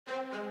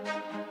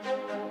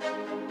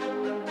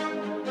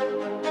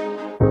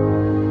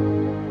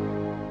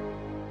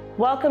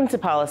Welcome to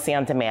Policy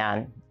on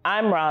Demand.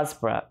 I'm Roz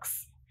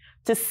Brooks.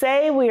 To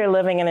say we are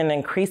living in an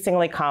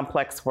increasingly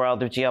complex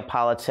world of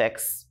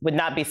geopolitics would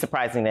not be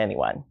surprising to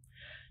anyone.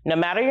 No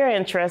matter your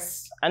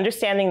interests,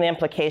 understanding the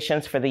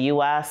implications for the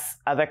US,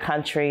 other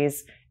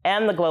countries,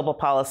 and the global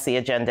policy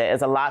agenda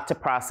is a lot to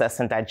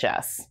process and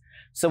digest.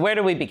 So where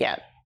do we begin?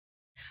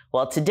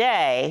 Well,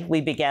 today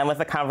we begin with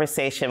a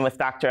conversation with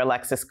Dr.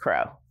 Alexis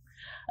Crow.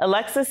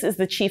 Alexis is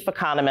the chief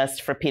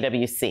economist for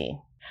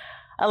PwC.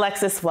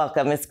 Alexis,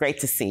 welcome. It's great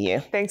to see you.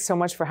 Thanks so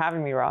much for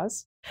having me,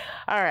 Roz.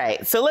 All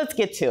right, so let's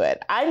get to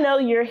it. I know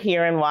you're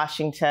here in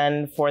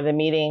Washington for the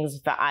meetings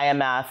with the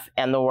IMF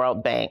and the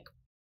World Bank.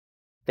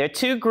 There are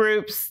two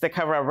groups that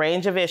cover a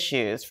range of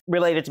issues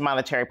related to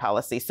monetary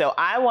policy. So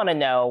I want to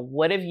know,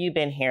 what have you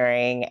been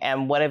hearing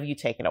and what have you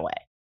taken away?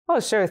 Oh,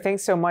 sure.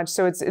 Thanks so much.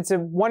 So it's a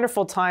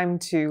wonderful time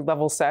to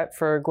level set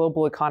for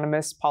global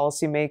economists,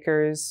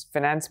 policymakers,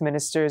 finance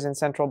ministers, and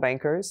central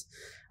bankers.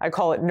 I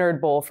call it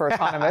Nerd Bowl for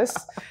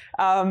economists.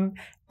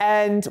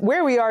 And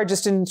where we are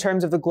just in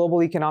terms of the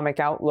global economic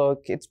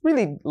outlook, it's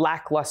really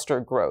lackluster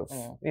growth.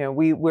 You know,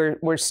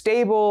 we're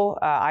stable.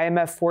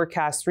 IMF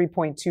forecasts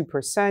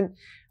 3.2%.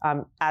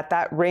 At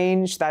that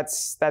range,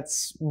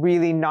 that's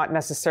really not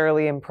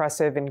necessarily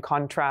impressive in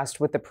contrast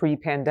with the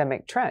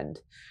pre-pandemic trend.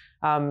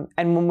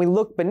 And when we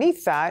look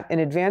beneath that, in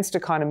advanced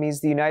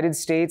economies, the United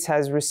States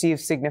has received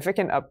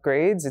significant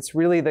upgrades. It's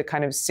really the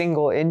kind of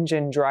single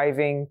engine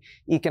driving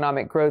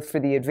economic growth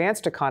for the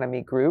advanced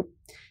economy group.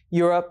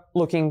 Europe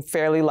looking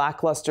fairly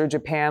lackluster,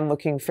 Japan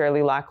looking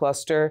fairly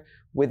lackluster.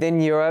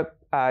 Within Europe,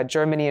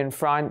 Germany and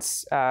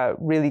France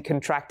really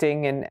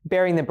contracting and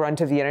bearing the brunt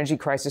of the energy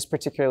crisis,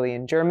 particularly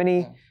in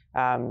Germany.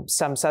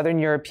 Some southern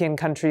European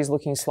countries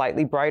looking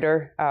slightly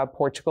brighter,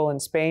 Portugal and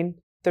Spain.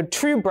 The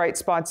true bright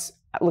spots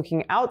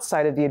looking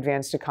outside of the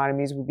advanced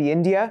economies would be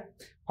India,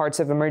 parts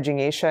of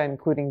emerging Asia,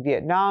 including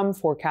Vietnam,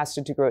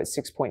 forecasted to grow at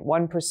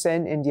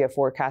 6.1%. India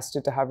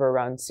forecasted to hover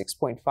around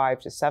 6.5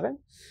 to 7.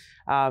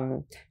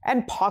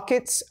 And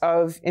pockets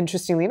of,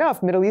 interestingly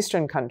enough, Middle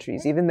Eastern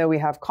countries. Even though we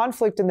have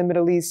conflict in the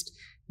Middle East,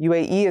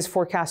 UAE is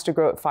forecast to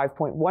grow at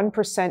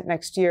 5.1%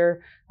 next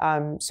year,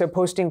 so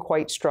posting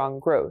quite strong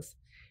growth.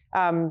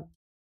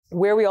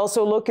 Where we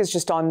also look is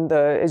just on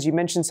the, as you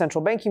mentioned,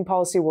 central banking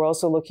policy. We're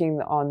also looking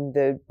on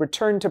the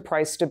return to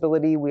price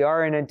stability. We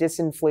are in a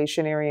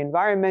disinflationary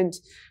environment,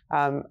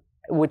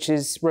 which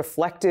is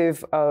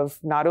reflective of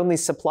not only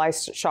supply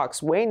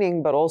shocks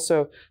waning, but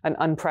also an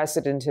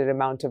unprecedented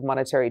amount of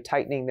monetary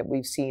tightening that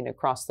we've seen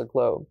across the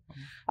globe.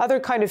 Other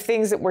kind of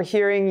things that we're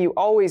hearing, you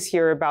always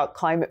hear about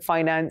climate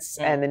finance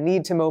and the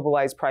need to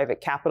mobilize private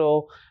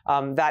capital.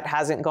 That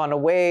hasn't gone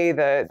away.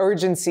 The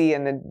urgency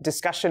and the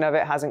discussion of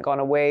it hasn't gone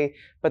away,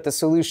 but the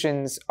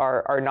solutions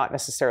are not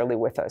necessarily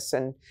with us.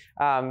 And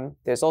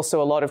there's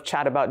also a lot of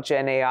chat about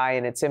Gen AI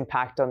and its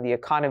impact on the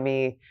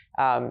economy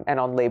and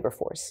on labor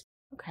force.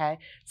 Okay.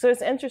 So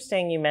it's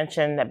interesting you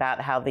mentioned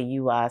about how the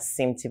U.S.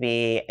 seemed to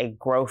be a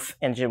growth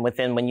engine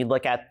within, when you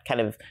look at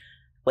kind of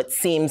what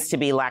seems to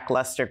be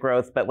lackluster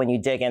growth, but when you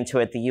dig into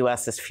it, the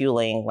U.S. is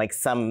fueling like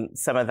some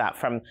of that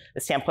from the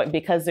standpoint,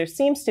 because there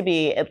seems to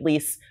be at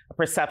least a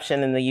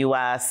perception in the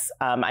U.S.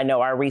 I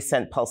know our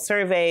recent Pulse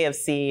survey of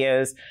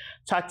CEOs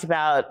talked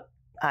about,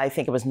 I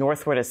think it was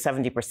northward of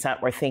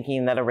 70% were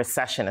thinking that a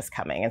recession is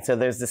coming. And so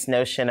there's this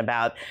notion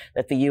about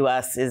that the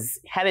U.S. is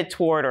headed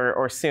toward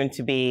or soon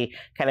to be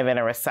kind of in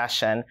a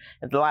recession.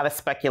 There's a lot of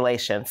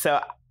speculation. So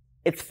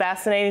it's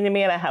fascinating to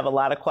me, and I have a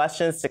lot of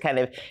questions to kind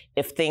of,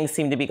 if things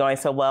seem to be going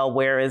so well,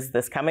 where is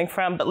this coming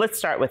from? But let's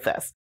start with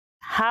this.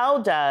 How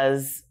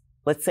does,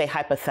 let's say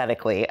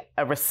hypothetically,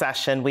 a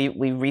recession, we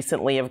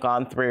recently have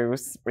gone through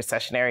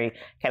recessionary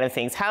kind of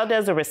things. How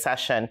does a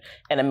recession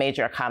in a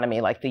major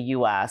economy like the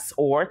US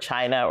or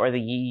China or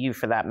the EU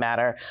for that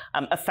matter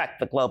affect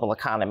the global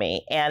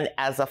economy? And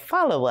as a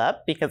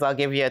follow-up, because I'll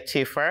give you a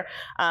twofer,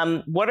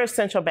 what are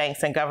central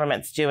banks and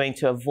governments doing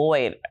to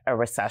avoid a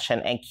recession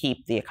and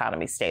keep the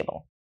economy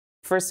stable?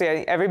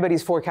 Firstly,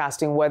 everybody's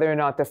forecasting whether or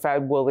not the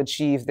Fed will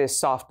achieve this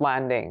soft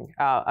landing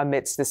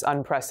amidst this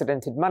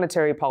unprecedented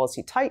monetary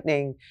policy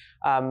tightening,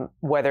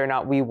 whether or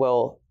not we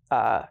will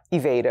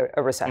evade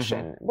a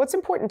recession. What's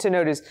important to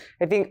note is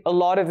I think a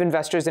lot of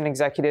investors and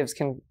executives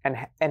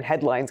and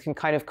headlines can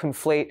kind of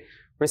conflate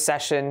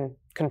recession,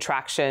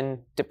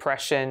 contraction,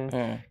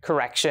 depression,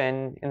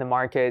 correction in the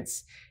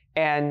markets.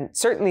 And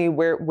certainly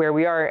where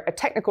we are, a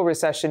technical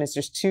recession is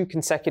just 2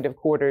 consecutive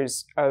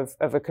quarters of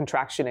a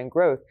contraction in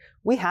growth.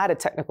 We had a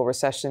technical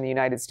recession in the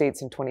United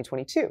States in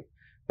 2022,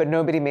 but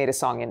nobody made a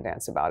song and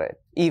dance about it.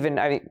 Even,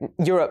 I mean,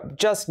 Europe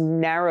just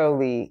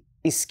narrowly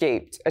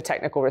escaped a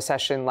technical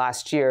recession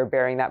last year,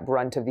 bearing that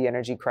brunt of the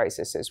energy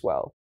crisis as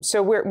well.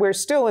 So we're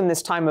still in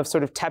this time of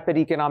sort of tepid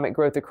economic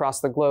growth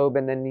across the globe,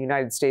 and then the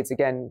United States,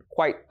 again,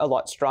 quite a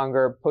lot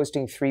stronger,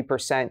 posting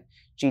 3%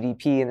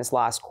 GDP in this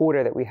last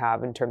quarter that we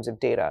have in terms of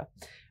data.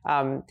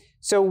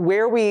 So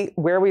where we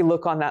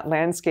look on that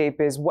landscape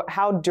is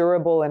how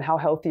durable and how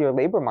healthy are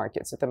labor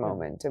markets at the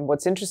moment. And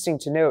what's interesting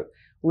to note,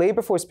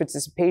 labor force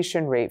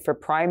participation rate for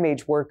prime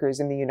age workers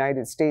in the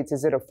United States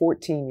is at a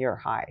 14-year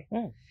high.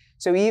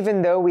 So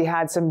even though we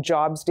had some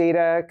jobs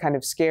data kind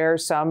of scare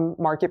some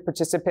market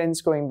participants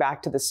going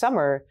back to the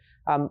summer,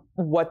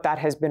 what that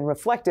has been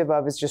reflective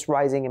of is just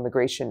rising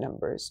immigration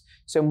numbers.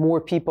 So more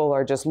people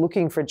are just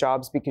looking for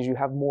jobs because you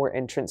have more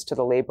entrants to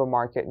the labor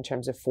market in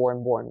terms of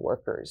foreign-born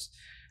workers.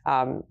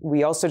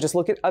 We also just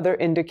look at other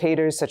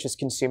indicators such as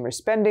consumer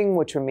spending,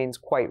 which remains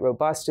quite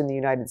robust in the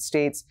United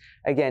States.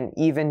 Again,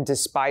 even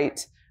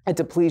despite a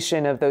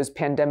depletion of those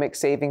pandemic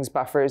savings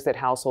buffers that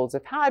households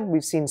have had,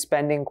 we've seen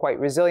spending quite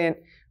resilient.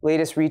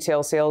 Latest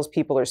retail sales,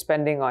 people are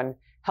spending on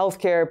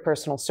healthcare,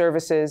 personal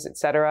services, et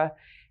cetera.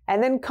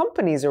 And then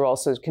companies are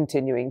also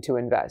continuing to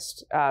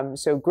invest.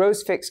 So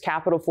gross fixed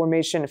capital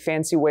formation, a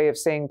fancy way of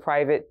saying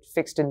private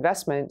fixed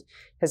investment,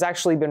 has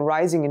actually been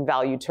rising in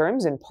value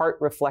terms, in part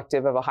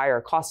reflective of a higher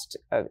cost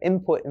of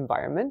input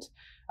environment.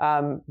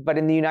 But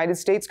in the United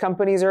States,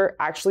 companies are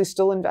actually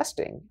still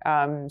investing.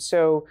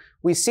 So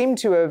we seem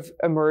to have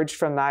emerged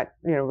from that,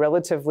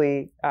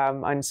 relatively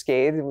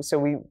unscathed. So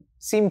we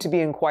seem to be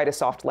in quite a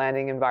soft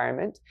landing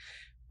environment.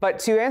 But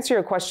to answer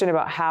your question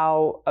about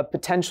how a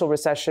potential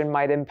recession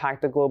might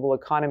impact the global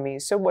economy,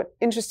 so what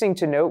interesting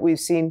to note, we've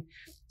seen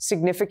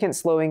significant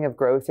slowing of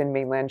growth in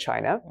mainland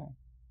China.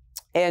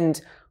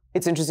 And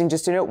it's interesting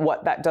just to note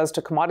what that does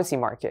to commodity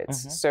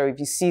markets. So if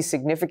you see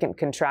significant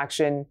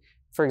contraction,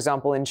 for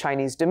example, in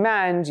Chinese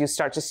demand, you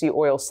start to see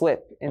oil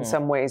slip in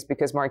some ways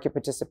because market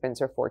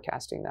participants are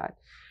forecasting that.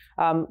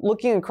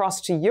 Looking across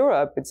to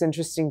Europe, it's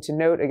interesting to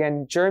note,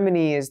 again,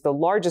 Germany is the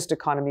largest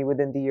economy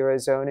within the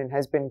Eurozone and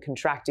has been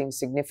contracting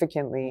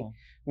significantly,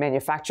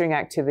 manufacturing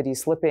activity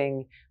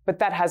slipping, but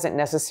that hasn't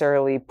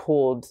necessarily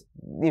pulled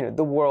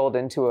the world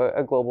into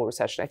a global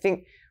recession. I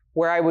think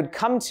where I would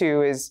come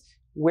to is,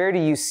 where do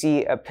you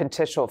see a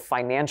potential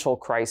financial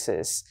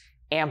crisis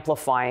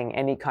amplifying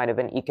any kind of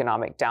an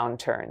economic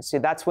downturn? So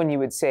that's when you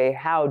would say,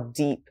 how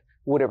deep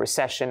would a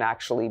recession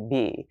actually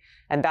be?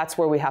 And that's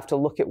where we have to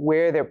look at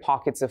where there are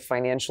pockets of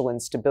financial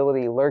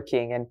instability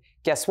lurking. And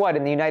guess what?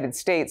 In the United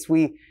States,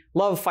 we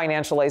love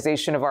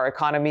financialization of our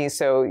economy.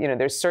 So,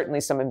 there's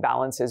certainly some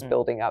imbalances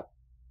building up.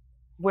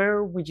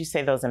 Where would you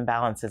say those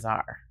imbalances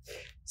are?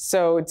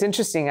 So it's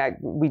interesting.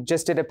 We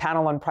just did a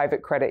panel on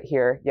private credit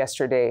here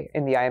yesterday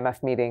in the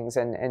IMF meetings.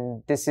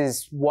 And this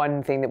is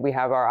one thing that we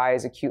have our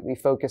eyes acutely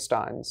focused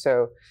on.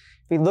 So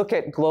if we look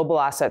at global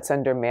assets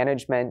under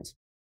management,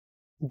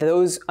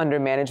 those under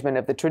management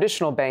of the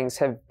traditional banks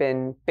have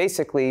been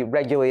basically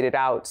regulated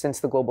out since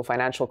the global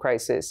financial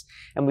crisis.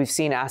 And we've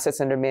seen assets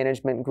under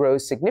management grow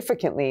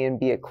significantly and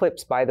be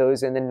eclipsed by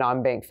those in the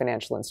non-bank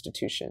financial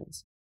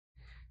institutions.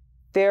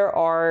 There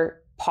are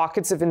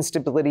pockets of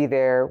instability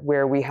there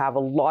where we have a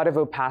lot of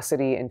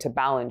opacity into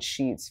balance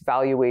sheets,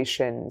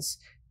 valuations,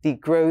 the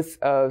growth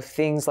of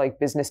things like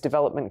business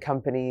development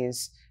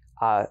companies,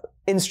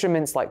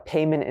 instruments like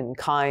payment in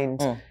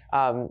kind,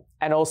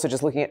 and also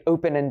just looking at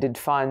open-ended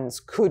funds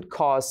could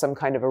cause some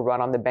kind of a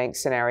run on the bank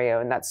scenario.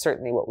 And that's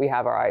certainly what we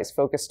have our eyes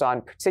focused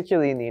on,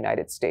 particularly in the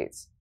United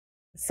States.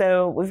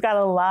 So we've got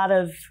a lot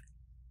of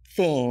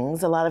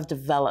things, a lot of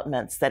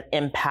developments that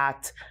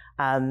impact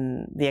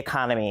the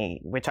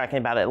economy. We're talking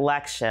about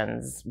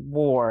elections,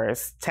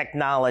 wars,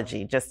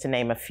 technology, just to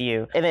name a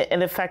few. And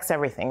it affects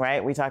everything,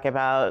 right?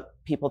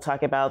 People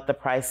talk about the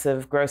price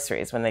of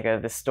groceries when they go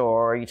to the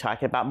store. You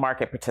talk about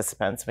market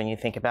participants when you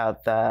think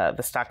about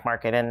the stock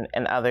market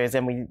and others.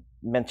 And we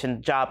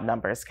mentioned job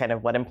numbers, kind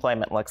of what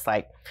employment looks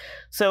like.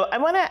 So I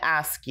want to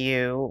ask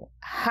you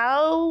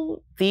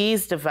how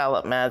these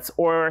developments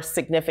or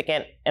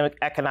significant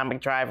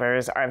economic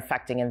drivers are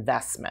affecting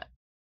investment.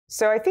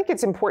 So I think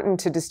it's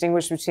important to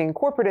distinguish between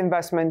corporate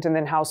investment and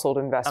then household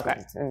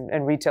investment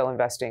and retail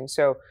investing.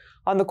 So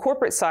on the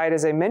corporate side,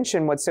 as I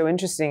mentioned, what's so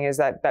interesting is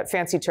that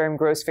fancy term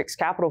gross fixed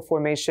capital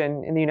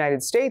formation in the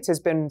United States has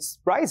been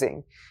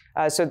rising.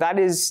 So that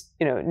is,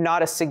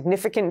 not a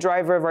significant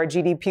driver of our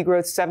GDP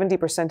growth.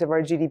 70% of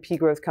our GDP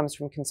growth comes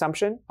from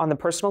consumption on the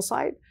personal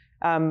side.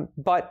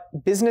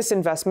 But business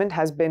investment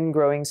has been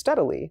growing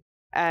steadily.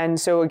 And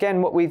so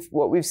again, what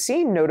we've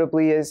seen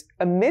notably is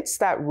amidst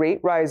that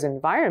rate rise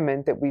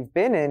environment that we've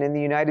been in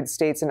the United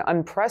States, an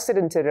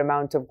unprecedented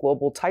amount of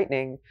global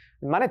tightening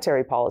in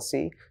monetary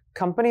policy,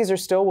 companies are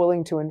still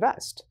willing to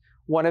invest.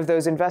 One of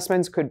those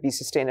investments could be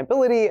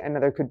sustainability,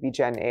 another could be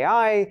Gen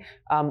AI,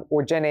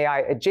 or Gen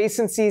AI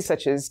adjacencies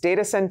such as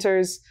data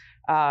centers,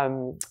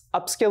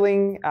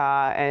 upskilling,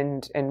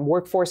 and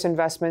workforce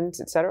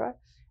investments, et cetera.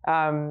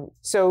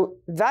 So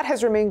that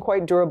has remained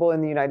quite durable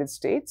in the United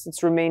States.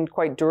 It's remained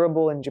quite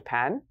durable in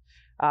Japan.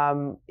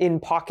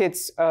 In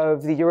pockets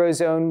of the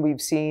Eurozone,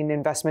 we've seen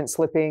investment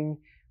slipping.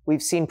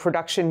 We've seen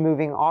production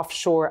moving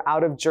offshore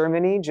out of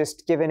Germany,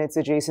 just given its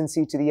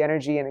adjacency to the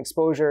energy and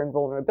exposure and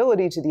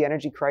vulnerability to the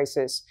energy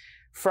crisis.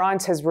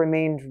 France has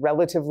remained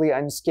relatively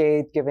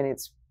unscathed, given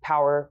its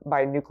power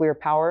by nuclear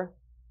power.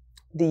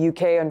 The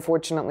UK,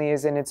 unfortunately,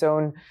 is in its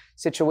own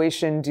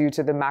situation due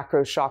to the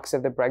macro shocks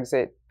of the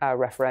Brexit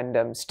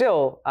referendum,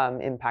 still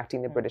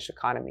impacting the British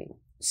economy.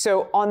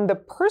 So on the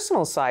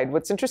personal side,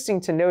 what's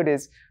interesting to note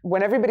is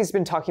when everybody's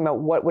been talking about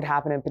what would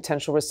happen in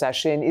potential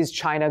recession, is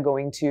China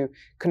going to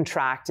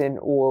contract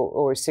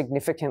or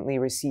significantly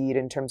recede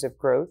in terms of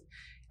growth?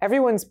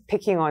 Everyone's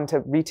picking onto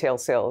retail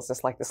sales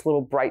as like this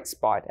little bright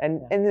spot.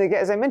 And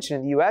as I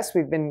mentioned, in the US,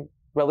 we've been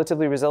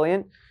relatively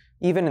resilient.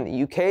 Even in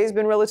the UK has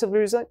been relatively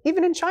resilient.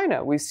 Even in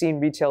China, we've seen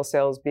retail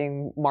sales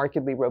being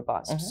markedly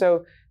robust. Mm-hmm.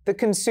 So the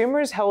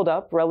consumers held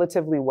up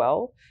relatively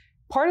well.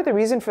 Part of the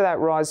reason for that,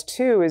 Roz,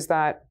 too, is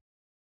that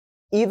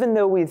even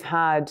though we've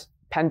had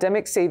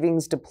pandemic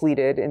savings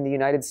depleted in the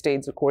United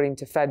States, according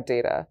to Fed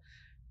data,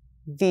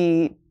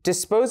 the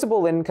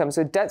disposable income,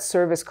 so debt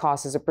service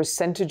costs as a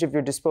percentage of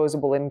your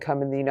disposable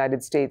income in the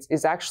United States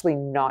is actually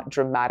not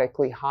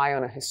dramatically high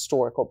on a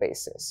historical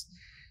basis.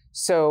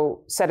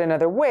 So said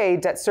another way,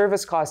 debt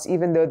service costs,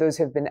 even though those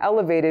have been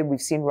elevated,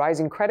 we've seen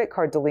rising credit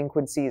card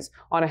delinquencies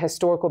on a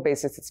historical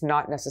basis. It's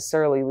not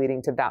necessarily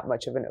leading to that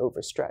much of an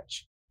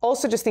overstretch.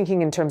 Also, just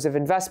thinking in terms of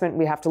investment,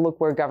 we have to look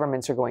where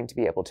governments are going to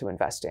be able to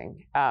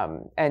investing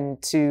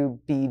and to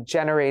be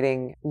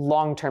generating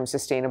long-term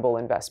sustainable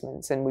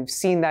investments. And we've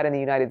seen that in the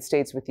United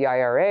States with the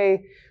IRA.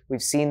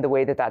 We've seen the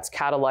way that that's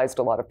catalyzed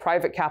a lot of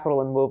private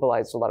capital and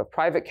mobilized a lot of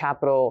private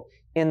capital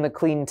in the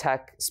clean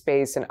tech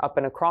space and up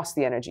and across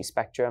the energy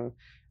spectrum.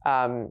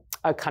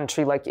 A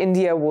country like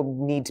India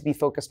will need to be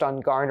focused on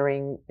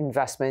garnering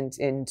investment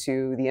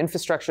into the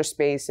infrastructure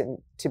space and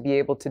to be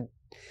able to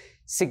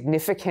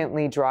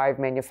significantly drive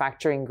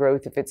manufacturing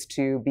growth if it's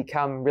to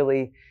become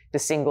really the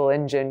single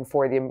engine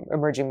for the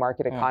emerging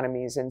market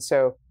economies. And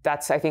so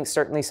that's, I think,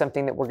 certainly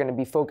something that we're going to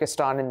be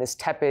focused on in this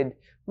tepid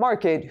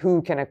market,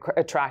 who can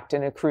attract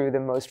and accrue the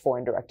most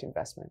foreign direct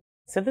investment.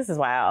 So this is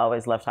why I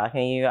always love talking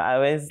to you. I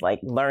always like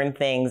learn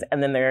things.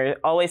 And then there are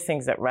always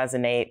things that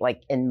resonate,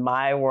 like in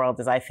my world,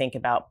 as I think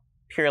about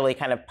purely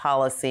kind of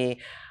policy.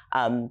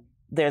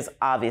 There's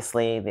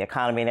obviously the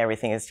economy and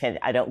everything has changed.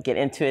 I don't get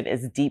into it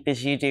as deep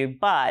as you do,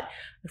 but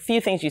a few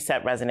things you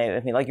said resonated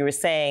with me. Like you were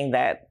saying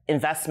that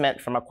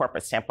investment from a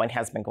corporate standpoint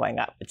has been going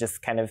up. It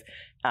just kind of,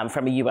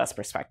 from a U.S.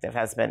 perspective,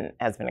 has been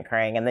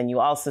occurring. And then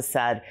you also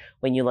said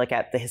when you look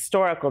at the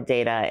historical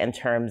data in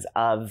terms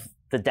of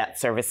the debt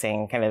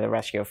servicing, kind of the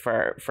ratio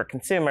for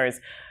consumers,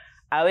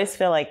 I always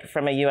feel like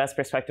from a U.S.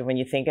 perspective, when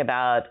you think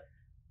about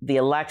the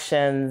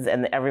elections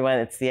and everyone,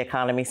 it's the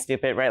economy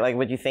stupid, right? Like,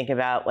 would you think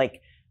about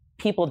like,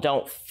 people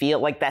don't feel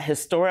like that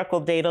historical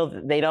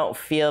data, they don't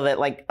feel that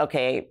like,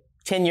 okay,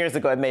 10 years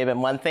ago it may have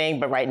been one thing,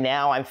 but right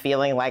now I'm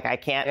feeling like I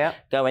can't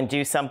go and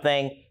do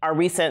something. Our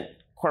recent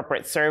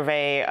corporate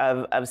survey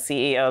of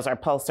CEOs, our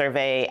Pulse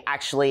survey,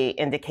 actually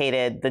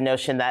indicated the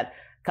notion that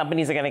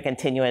companies are going to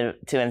continue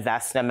to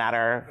invest no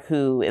matter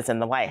who is in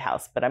the White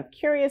House. But I'm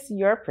curious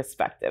your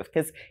perspective,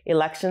 because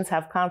elections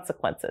have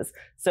consequences.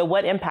 So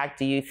what impact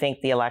do you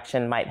think the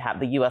election might have,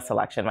 the US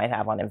election might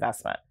have on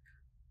investment?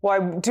 Well,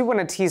 I do want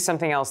to tease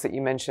something else that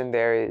you mentioned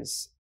there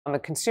is, on the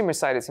consumer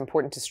side, it's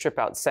important to strip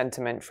out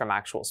sentiment from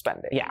actual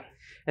spending. Yeah.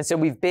 And so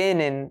we've been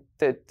in,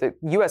 the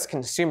US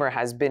consumer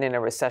has been in a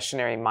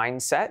recessionary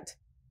mindset,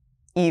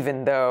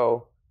 even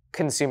though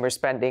consumer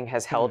spending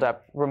has held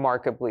up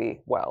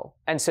remarkably well.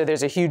 And so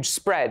there's a huge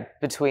spread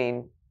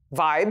between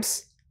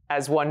vibes,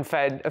 as one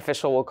Fed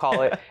official will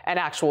call it, and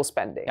actual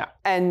spending. Yeah.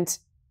 And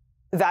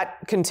that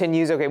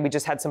continues. Okay, we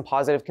just had some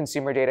positive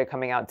consumer data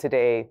coming out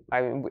today.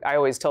 I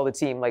always tell the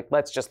team, like,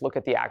 let's just look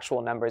at the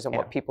actual numbers and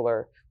what people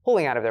are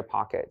pulling out of their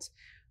pockets.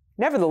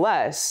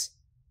 Nevertheless,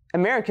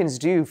 Americans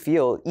do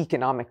feel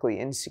economically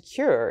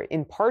insecure,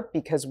 in part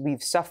because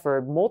we've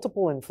suffered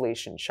multiple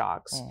inflation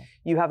shocks.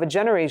 You have a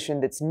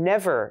generation that's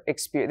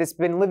that's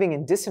been living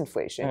in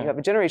disinflation. You have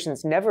a generation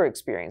that's never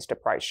experienced a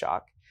price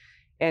shock.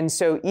 And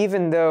so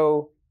even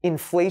though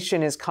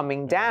inflation is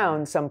coming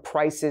down, some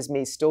prices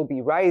may still be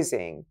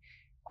rising.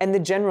 And the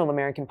general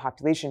American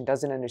population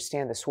doesn't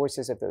understand the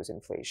sources of those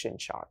inflation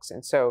shocks.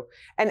 And so,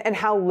 and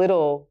how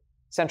little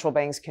central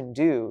banks can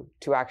do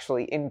to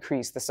actually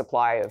increase the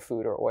supply of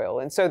food or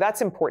oil. And so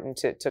that's important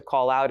to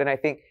call out. And I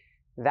think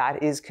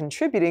that is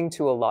contributing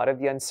to a lot of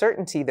the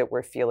uncertainty that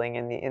we're feeling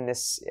in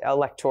this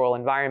electoral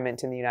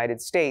environment in the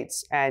United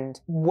States. And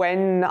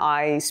when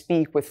I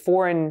speak with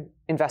foreign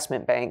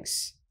investment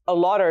banks, a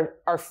lot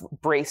are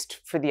braced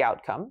for the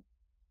outcome.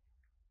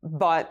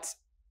 But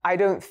I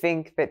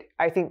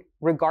think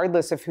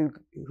regardless of who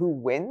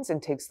wins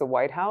and takes the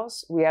White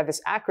House, we have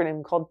this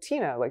acronym called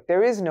TINA, like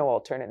there is no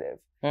alternative.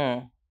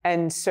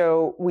 And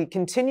so we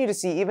continue to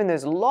see, even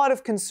there's a lot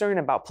of concern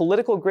about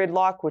political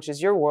gridlock, which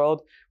is your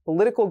world,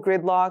 political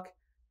gridlock,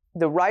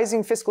 the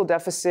rising fiscal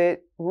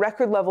deficit,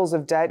 record levels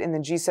of debt in the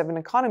G7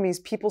 economies,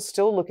 people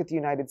still look at the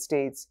United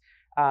States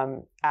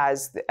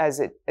as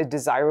a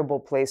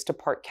desirable place to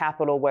park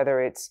capital, whether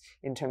it's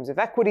in terms of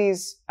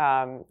equities,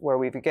 where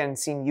we've again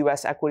seen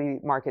U.S. equity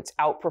markets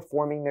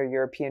outperforming their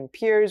European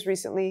peers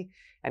recently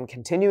and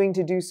continuing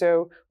to do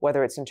so,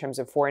 whether it's in terms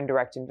of foreign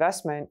direct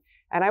investment.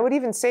 And I would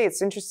even say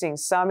it's interesting,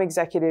 some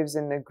executives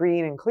in the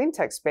green and clean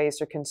tech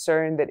space are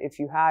concerned that if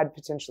you had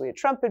potentially a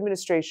Trump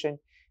administration,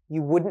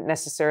 you wouldn't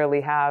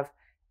necessarily have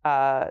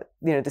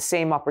the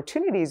same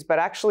opportunities. But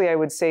actually, I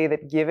would say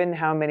that given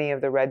how many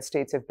of the red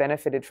states have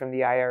benefited from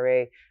the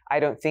IRA, I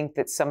don't think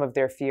that some of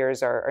their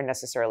fears are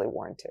necessarily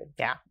warranted.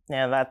 Yeah,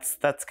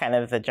 that's kind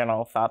of the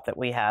general thought that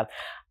we have.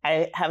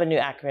 I have a new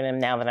acronym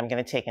now that I'm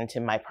going to take into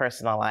my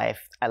personal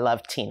life. I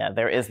love TINA.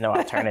 There is no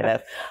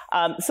alternative.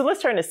 So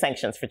let's turn to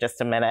sanctions for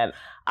just a minute.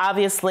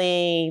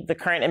 Obviously, the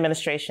current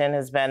administration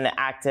has been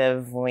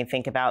active when we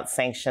think about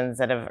sanctions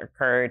that have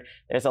occurred.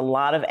 There's a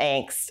lot of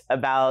angst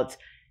about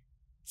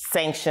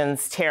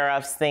sanctions,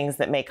 tariffs, things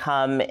that may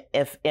come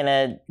if in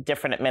a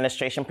different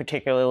administration,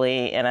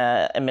 particularly in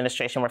an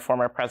administration where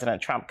former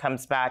President Trump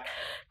comes back.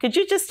 Could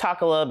you just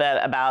talk a little bit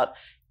about,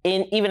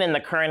 even in the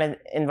current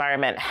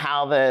environment,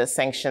 how the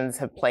sanctions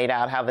have played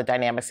out, how the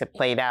dynamics have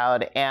played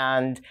out,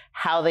 and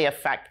how they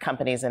affect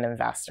companies and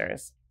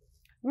investors?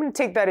 I'm going to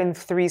take that in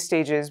 3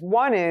 stages.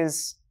 One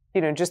is,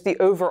 just the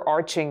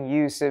overarching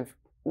use of,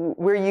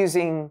 we're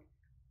using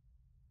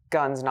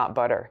guns, not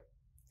butter,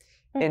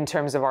 in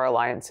terms of our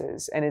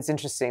alliances. And it's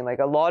interesting, like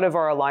a lot of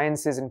our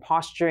alliances and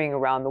posturing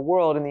around the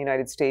world in the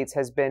United States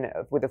has been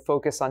with a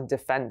focus on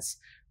defense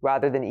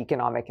rather than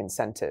economic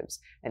incentives.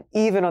 And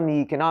even on the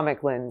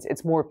economic lens,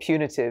 it's more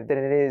punitive than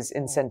it is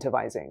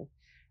incentivizing.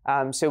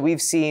 So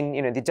we've seen,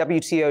 the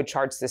WTO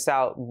charts this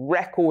out,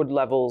 record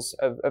levels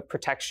of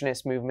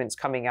protectionist movements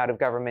coming out of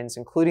governments,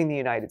 including the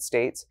United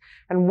States.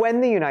 And when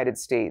the United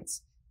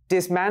States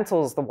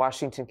dismantles the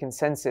Washington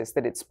Consensus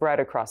that it spread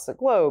across the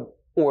globe,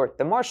 or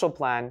the Marshall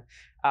Plan,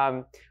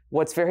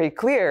 what's very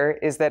clear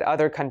is that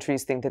other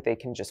countries think that they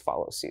can just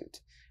follow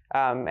suit.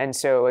 And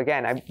so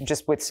again, I'm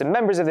just with some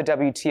members of the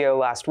WTO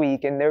last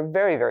week, and they're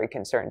very, very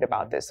concerned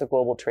about this, the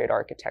global trade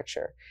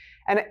architecture.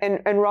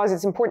 And Roz,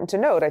 it's important to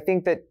note, I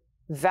think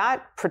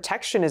that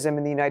protectionism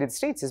in the United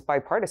States is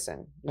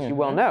bipartisan, as you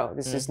well know.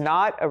 This is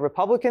not a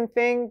Republican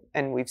thing,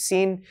 and we've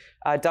seen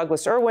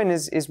Douglas Irwin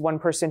is one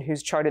person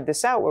who's charted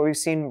this out, where we've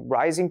seen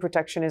rising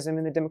protectionism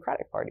in the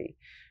Democratic Party.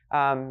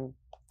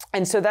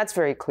 And so that's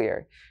very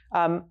clear.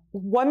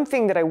 One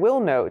thing that I will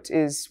note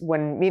is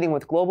when meeting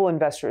with global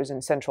investors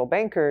and central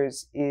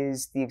bankers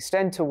is the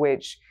extent to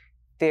which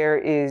there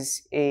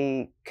is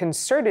a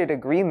concerted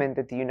agreement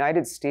that the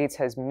United States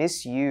has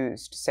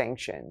misused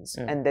sanctions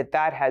and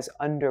that has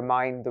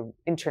undermined the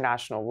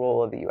international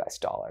role of the US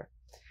dollar.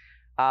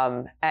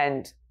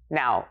 And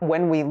now,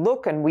 when we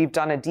look, and we've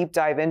done a deep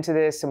dive into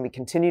this and we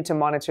continue to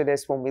monitor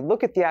this, when we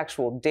look at the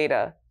actual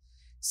data,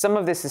 some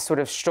of this is sort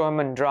of Sturm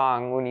und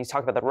Drang when you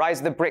talk about the rise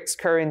of the BRICS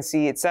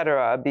currency, et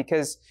cetera,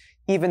 because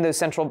even though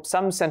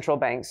some central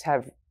banks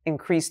have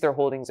increased their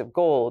holdings of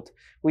gold,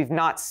 we've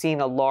not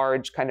seen a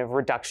large kind of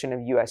reduction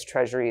of US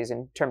treasuries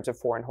in terms of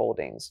foreign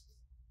holdings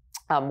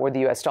or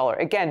the US dollar.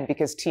 Again,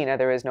 because TINA,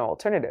 there is no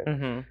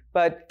alternative.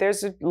 But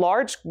there's a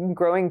large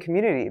growing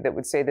community that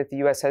would say that the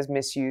US has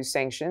misused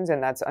sanctions,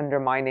 and that's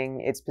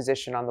undermining its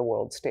position on the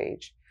world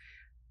stage.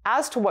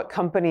 As to what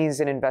companies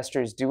and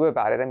investors do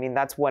about it, I mean,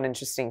 that's one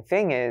interesting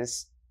thing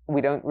is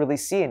we don't really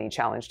see any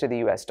challenge to the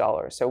US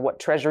dollar. So what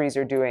treasuries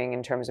are doing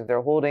in terms of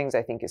their holdings,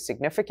 I think is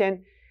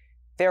significant.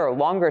 There are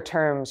longer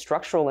term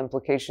structural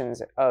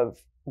implications of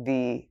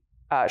the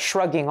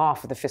shrugging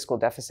off of the fiscal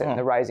deficit and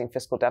the rising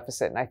fiscal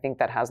deficit. And I think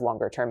that has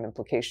longer term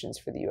implications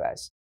for the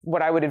US.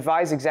 What I would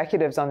advise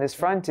executives on this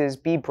front is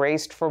be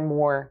braced for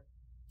more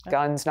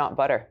guns, not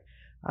butter.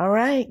 All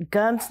right,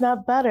 guns,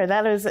 not butter.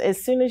 That is,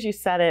 as soon as you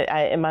said it,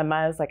 in my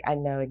mind, I was like, I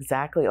know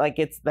exactly. Like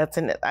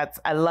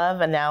I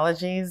love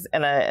analogies,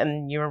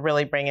 and you were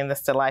really bringing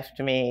this to life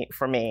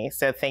for me.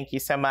 So thank you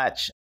so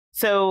much.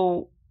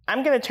 So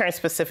I'm going to turn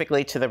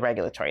specifically to the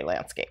regulatory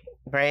landscape,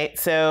 right?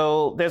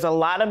 So there's a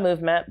lot of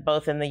movement,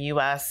 both in the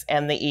US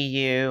and the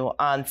EU,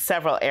 on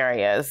several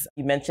areas.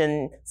 You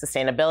mentioned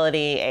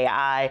sustainability,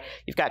 AI.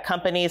 You've got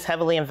companies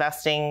heavily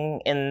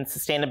investing in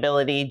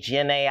sustainability,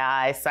 Gen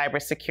AI,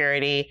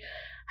 cybersecurity.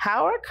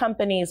 How are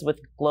companies with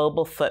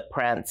global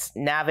footprints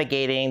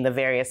navigating the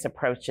various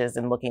approaches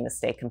and looking to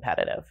stay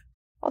competitive?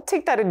 I'll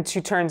take that in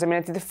 2 turns. I mean,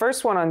 I think the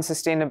first one on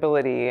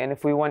sustainability, and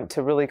if we want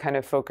to really kind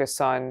of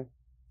focus on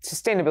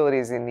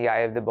sustainability is in the eye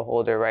of the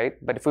beholder, right?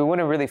 But if we want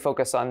to really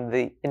focus on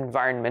the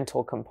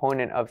environmental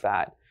component of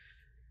that,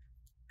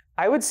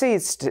 I would say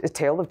it's a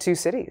tale of 2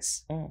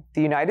 cities.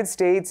 The United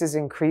States is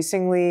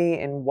increasingly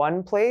in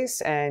one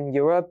place, and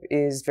Europe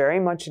is very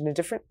much in a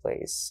different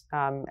place.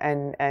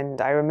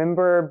 And I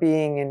remember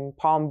being in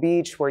Palm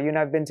Beach, where you and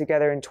I have been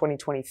together in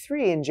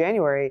 2023 in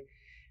January,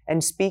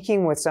 and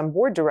speaking with some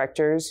board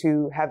directors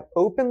who have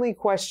openly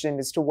questioned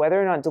as to whether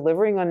or not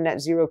delivering on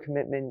net zero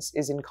commitments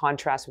is in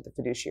contrast with the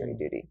fiduciary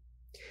duty.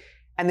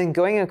 And then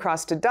going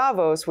across to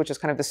Davos, which is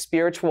kind of the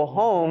spiritual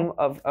home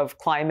of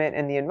climate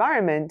and the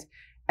environment,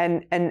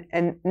 and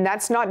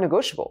that's not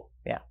negotiable.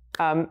 Yeah.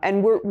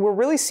 And we're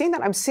really seeing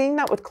that. I'm seeing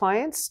that with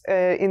clients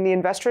in the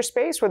investor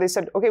space, where they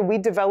said, okay, we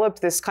developed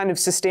this kind of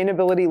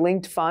sustainability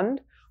linked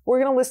fund. We're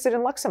going to list it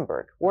in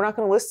Luxembourg. We're not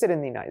going to list it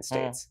in the United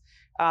States.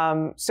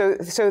 So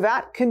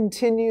that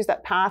continues,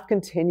 that path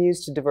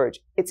continues to diverge.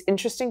 It's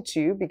interesting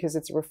too, because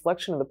it's a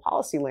reflection of the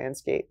policy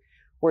landscape,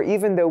 where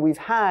even though we've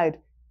had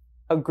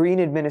a green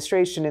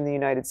administration in the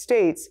United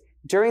States,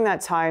 during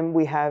that time,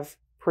 we have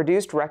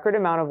produced record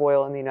amount of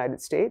oil in the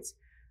United States.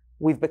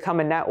 We've become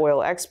a net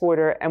oil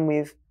exporter, and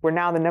we're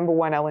now the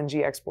 #1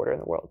 LNG exporter in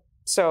the world.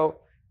 So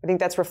I think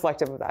that's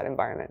reflective of that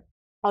environment.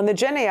 On the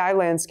Gen AI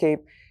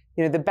landscape,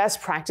 the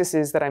best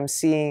practices that I'm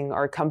seeing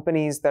are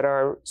companies that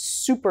are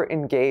super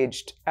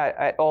engaged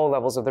at all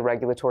levels of the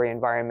regulatory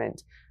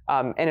environment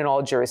and in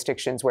all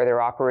jurisdictions where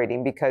they're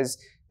operating, because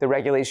the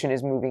regulation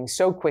is moving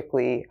so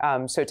quickly.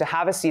 So to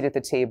have a seat at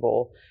the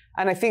table,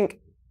 and I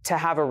think to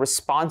have a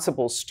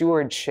responsible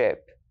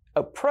stewardship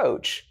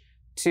approach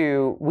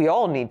to, we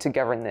all need to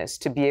govern this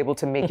to be able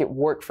to make it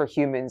work for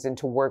humans and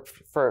to work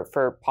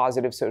for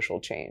positive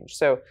social change.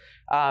 So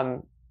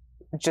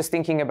just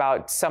thinking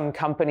about some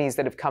companies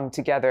that have come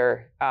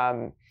together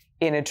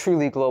in a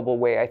truly global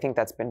way, I think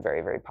that's been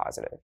very, very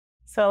positive.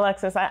 So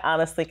Alexis, I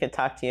honestly could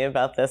talk to you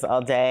about this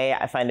all day.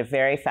 I find it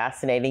very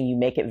fascinating. You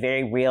make it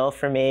very real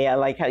for me. I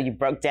like how you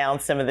broke down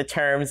some of the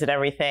terms and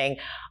everything.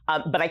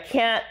 But I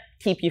can't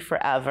keep you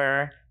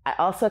forever. I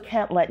also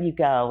can't let you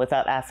go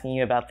without asking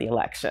you about the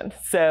election.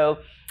 So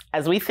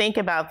as we think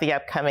about the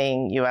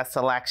upcoming US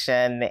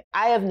election,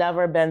 I have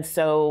never been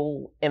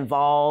so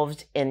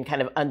involved in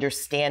kind of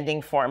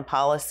understanding foreign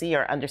policy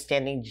or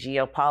understanding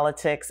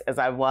geopolitics as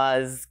I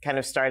was kind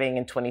of starting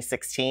in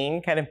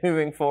 2016, kind of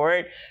moving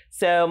forward.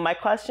 So my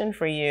question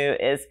for you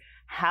is,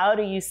 how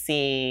do you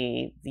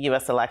see the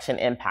US election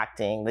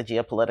impacting the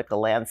geopolitical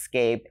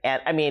landscape?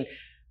 And I mean,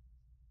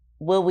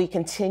 will we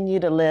continue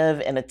to live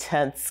in a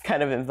tense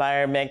kind of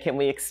environment? Can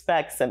we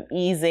expect some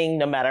easing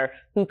no matter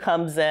who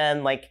comes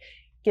in? Like,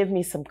 give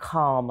me some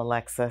calm,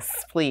 Alexis,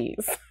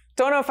 please.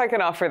 Don't know if I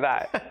can offer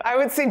that. I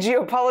would say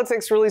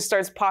geopolitics really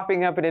starts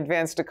popping up in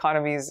advanced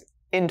economies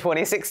in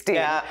 2016.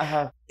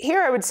 Yeah,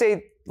 Here I would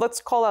say,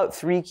 let's call out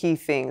 3 key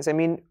things. I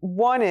mean,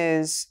 one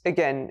is,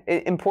 again,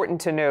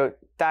 important to note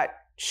that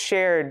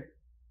shared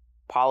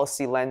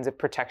policy lens of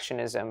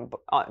protectionism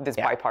that's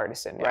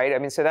bipartisan, right? I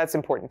mean, so that's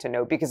important to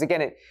note because,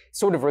 again, it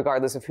sort of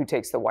regardless of who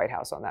takes the White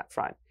House on that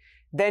front.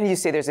 Then you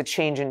say there's a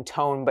change in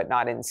tone, but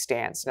not in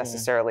stance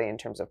necessarily in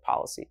terms of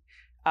policy.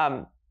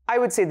 I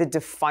would say the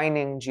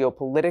defining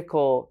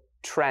geopolitical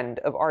trend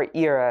of our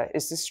era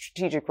is the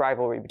strategic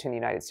rivalry between the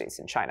United States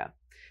and China.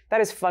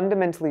 That is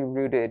fundamentally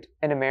rooted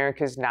in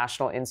America's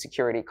national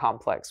insecurity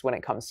complex when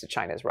it comes to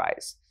China's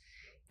rise.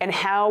 And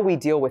how we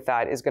deal with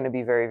that is going to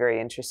be very, very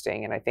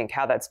interesting. And I think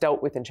how that's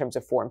dealt with in terms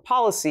of foreign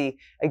policy,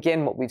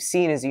 again, what we've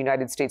seen is the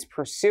United States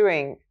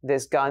pursuing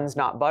this guns,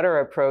 not butter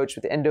approach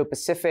with the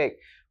Indo-Pacific,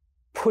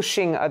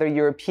 pushing other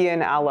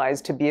European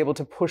allies to be able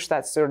to push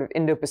that sort of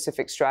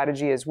Indo-Pacific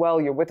strategy as well.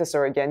 You're with us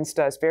or against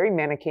us, very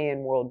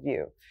Manichaean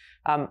worldview.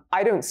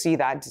 I don't see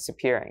that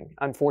disappearing,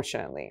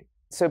 unfortunately.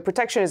 So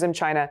protectionism,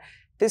 China.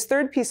 This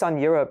third piece on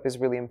Europe is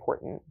really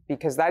important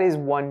because that is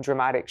one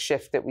dramatic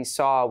shift that we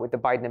saw with the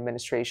Biden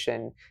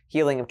administration,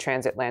 healing of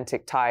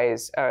transatlantic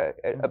ties,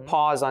 a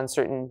pause on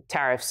certain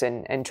tariffs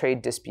and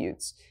trade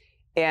disputes.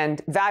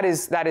 And that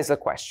is a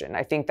question.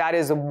 I think that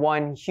is a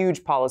one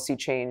huge policy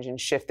change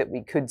and shift that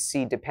we could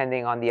see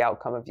depending on the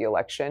outcome of the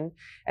election.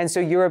 And so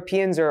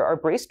Europeans are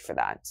braced for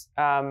that.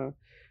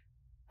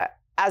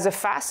 As a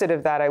facet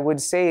of that, I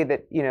would say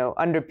that,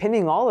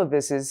 underpinning all of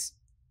this is,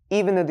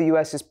 even though the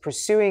US is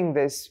pursuing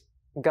this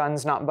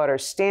guns, not butter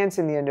stance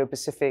in the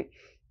Indo-Pacific,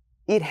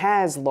 it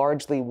has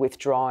largely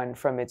withdrawn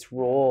from its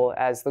role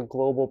as the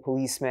global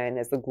policeman,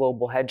 as the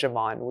global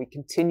hegemon. We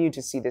continue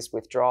to see this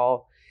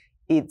withdrawal.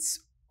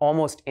 It's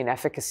almost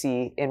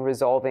inefficacy in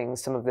resolving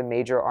some of the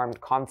major armed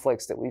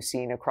conflicts that we've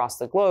seen across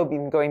the globe,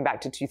 even going back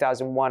to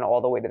 2001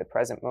 all the way to the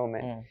present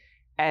moment.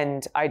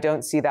 And I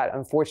don't see that,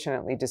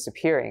 unfortunately,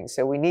 disappearing.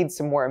 So we need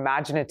some more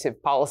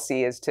imaginative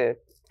policy as to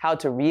how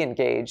to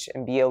re-engage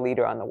and be a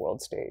leader on the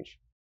world stage.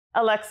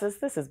 Alexis,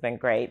 this has been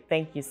great.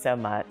 Thank you so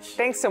much.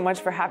 Thanks so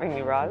much for having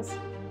me, Roz.